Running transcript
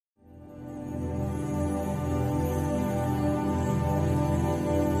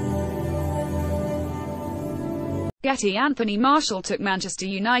Getty. Anthony Martial took Manchester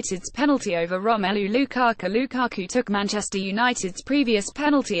United's penalty over Romelu Lukaku. Lukaku took Manchester United's previous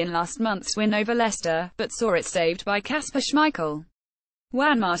penalty in last month's win over Leicester, but saw it saved by Kasper Schmeichel.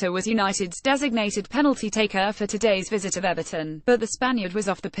 Juan Mata was United's designated penalty taker for today's visit of Everton, but the Spaniard was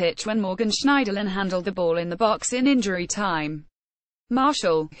off the pitch when Morgan Schneiderlin handled the ball in the box in injury time.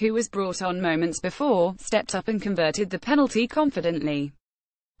 Martial, who was brought on moments before, stepped up and converted the penalty confidently.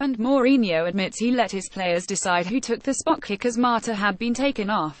 And Mourinho admits he let his players decide who took the spot kick as Mata had been taken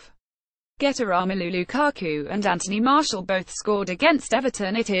off. Getter. Romelu Lukaku and Anthony Martial both scored against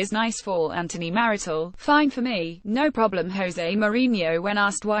Everton. It is nice for Anthony Marital. Fine for me, no problem. Jose Mourinho. When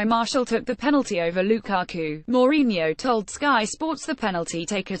asked why Martial took the penalty over Lukaku, Mourinho told Sky Sports the penalty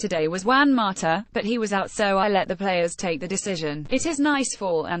taker today was Juan Mata, but he was out so I let the players take the decision. It is nice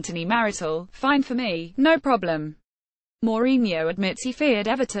for Anthony Marital. Fine for me, no problem. Mourinho admits he feared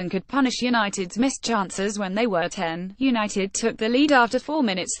Everton could punish United's missed chances when they were 10. United took the lead after 4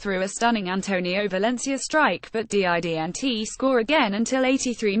 minutes through a stunning Antonio Valencia strike, but didn't score again until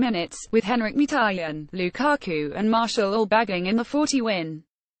 83 minutes, with Henrik Mkhitaryan, Lukaku and Martial all bagging in the 40 win.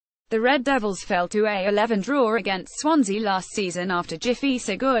 The Red Devils fell to a 11 draw against Swansea last season after Gylfi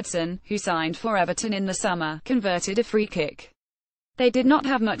Sigurdsson, who signed for Everton in the summer, converted a free kick. They did not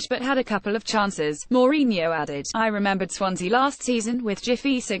have much but had a couple of chances, Mourinho added. I remembered Swansea last season with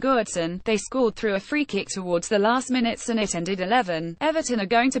Gylfi Sigurdsson. They scored through a free kick towards the last minutes and it ended 11. Everton are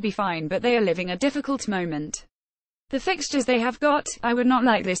going to be fine but they are living a difficult moment. The fixtures they have got, I would not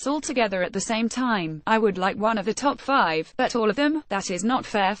like this all together at the same time. I would like one of the top 5, but all of them, that is not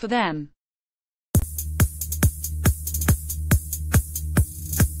fair for them.